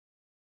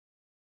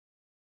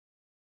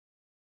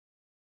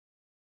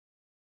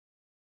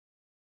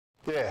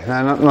Yeah,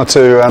 no, not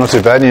too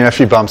bad. You know, a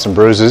few bumps and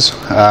bruises,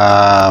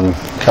 a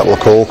couple of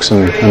corks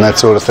and that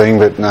sort of thing.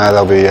 But no,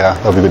 they'll be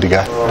good to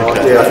go.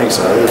 Yeah, I think so.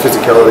 The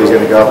physicality is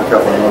going to go up a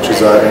couple of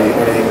notches.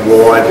 Anything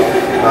wide,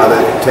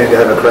 they tend to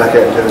have a crack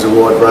at in terms of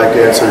wide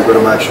breakdown. So we've got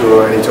to make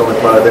sure any time we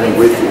play with any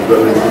width, we've got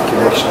really good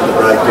connection at the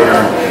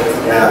breakdown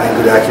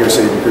and good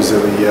accuracy, because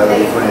there'll be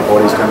plenty of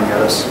bodies coming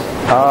at us.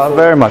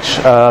 Very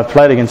much. I've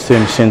played against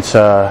him since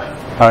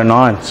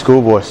 '09,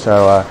 schoolboy.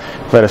 So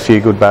played a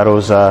few good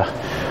battles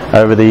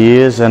over the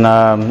years, and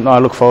I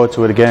look forward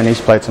to it again. He's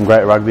played some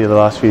great rugby the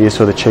last few years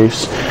for the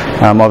Chiefs,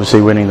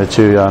 obviously winning the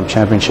two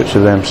championships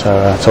with them,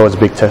 so it's always a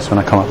big test when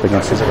I come up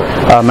against him.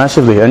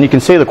 Massively, and you can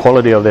see the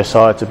quality of their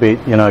side to beat,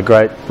 you know, a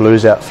great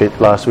Blues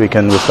outfit last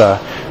weekend with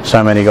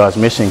so many guys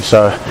missing.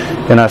 So,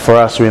 you know, for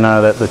us, we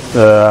know that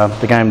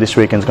the game this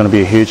weekend is going to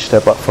be a huge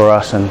step up for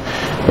us, and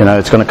you know,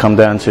 it's going to come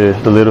down to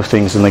the little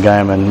things in the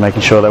game and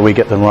making sure that we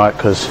get them right,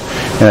 because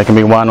you know, it can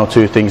be one or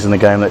two things in the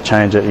game that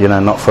change it, you know,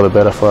 not for the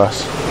better for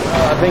us.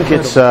 I think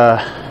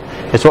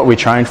it's what we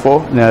train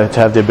for, you know, to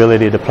have the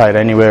ability to play it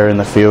anywhere in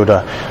the field,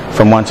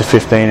 from 1 to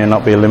 15, and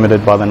not be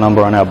limited by the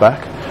number on our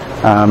back.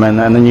 And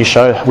then we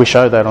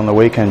showed that on the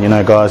weekend. You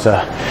know, guys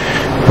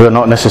who are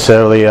not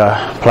necessarily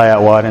play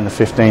out wide in the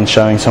 15,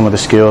 showing some of the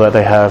skill that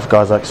they have.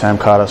 Guys like Sam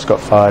Carter, Scott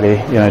Fardy,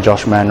 you know,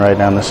 Josh Mann right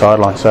down the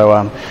sideline.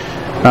 So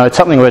it's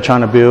something we're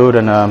trying to build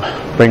and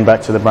bring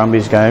back to the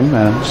Brumbies game,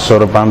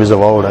 sort of Brumbies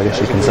of old, I guess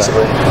you can say.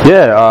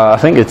 Yeah, I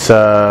think it's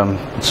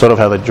sort of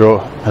how the draw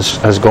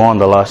has gone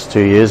the last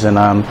 2 years, and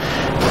no,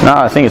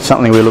 I think it's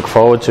something we look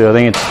forward to. I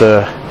think it's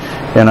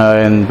you know,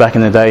 and back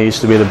in the day it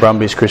used to be the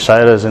Brumbies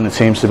Crusaders, and it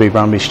seems to be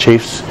Brumbies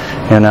Chiefs.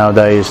 And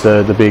nowadays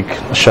the big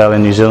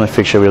Australian-New Zealand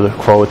fixture we look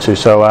forward to.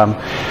 So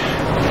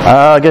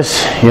I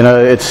guess, you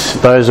know,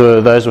 those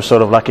were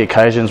sort of lucky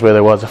occasions where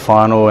there was a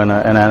final and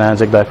an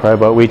Anzac Day Parade,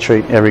 but we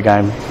treat every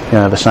game, you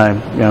know, the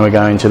same. You know, we're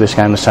going into this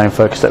game the same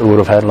focus that we would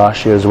have had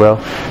last year as well.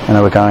 You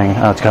know, we're going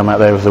to come out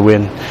there with the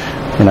win,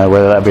 you know,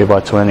 whether that be by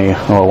 20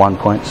 or 1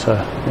 point. So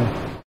yeah.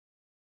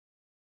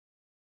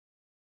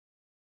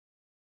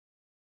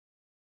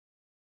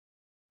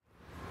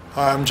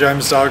 Hi, I'm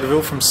James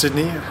Dargaville from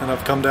Sydney, and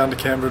I've come down to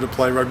Canberra to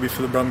play rugby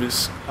for the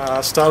Brumbies.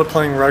 I started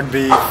playing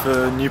rugby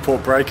for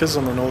Newport Breakers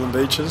on the northern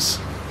beaches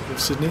of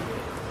Sydney.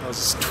 I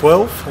was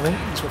 12, I think,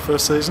 it was my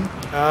first season.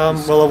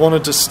 Well, I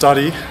wanted to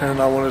study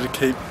and I wanted to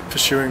keep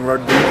pursuing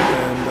rugby,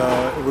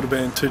 and it would have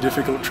been too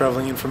difficult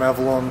travelling in from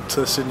Avalon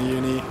to Sydney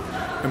Uni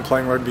and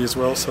playing rugby as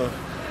well, so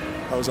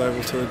I was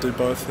able to do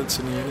both at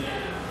Sydney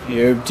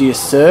Uni. Do you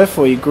surf,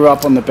 or you grew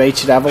up on the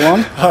beach at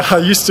Avalon? I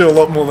used to a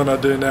lot more than I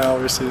do now.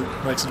 Obviously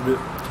it makes it a bit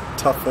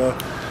tougher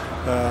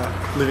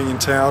living in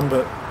town,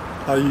 but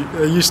I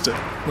used to,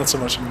 not so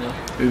much anymore.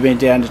 We've been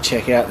down to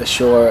check out the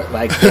shore at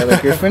Lake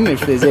Griffin,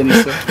 if there's any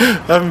sort.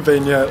 I haven't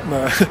been yet,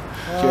 no.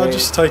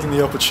 Just taking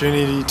the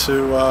opportunity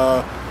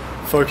to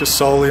focus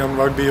solely on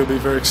rugby will be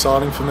very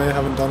exciting for me. I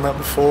haven't done that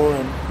before,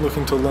 and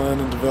looking to learn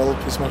and develop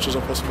as much as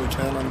I possibly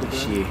can under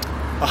Ben.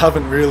 I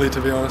haven't really,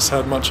 to be honest,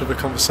 had much of a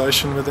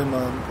conversation with him.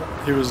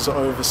 He was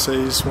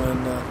overseas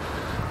when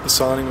the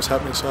signing was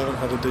happening, so I haven't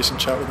had a decent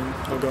chat with him.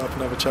 I'll go up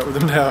and have a chat with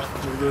him now.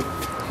 It'll be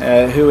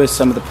good. Who are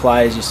some of the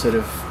players you sort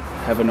of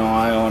have an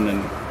eye on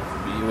and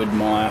you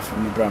admire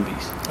from the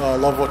Brumbies? I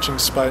love watching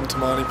Spate and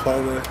Tamani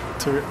play. They're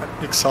two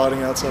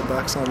exciting outside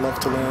backs, and I'd love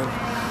to learn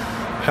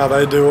how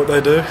they do what they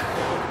do.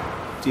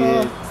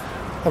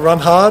 I run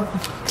hard,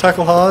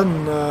 tackle hard,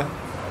 and I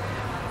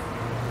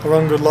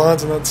run good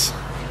lines, and that's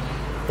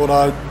what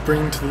I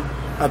bring to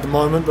at the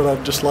moment, but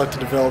I'd just like to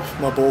develop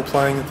my ball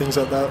playing and things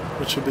like that,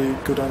 which would be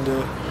good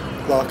under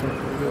Larkin.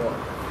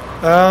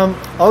 I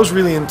was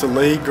really into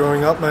league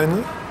growing up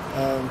mainly.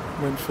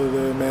 Went for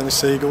the Manly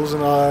Seagulls,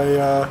 and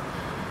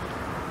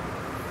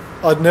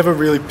I'd never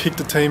really picked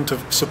a team to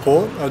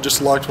support. I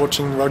just liked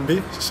watching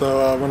rugby,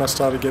 so when I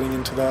started getting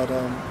into that,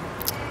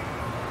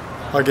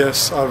 I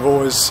guess I've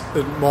always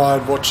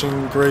admired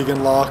watching Greig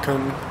and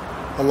Larkin.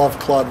 I loved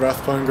Clyde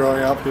Rathbone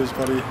growing up. He was a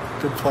bloody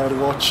good player to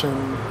watch,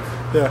 and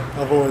yeah,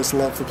 I've always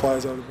loved the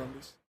players out of the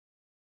Brumbies.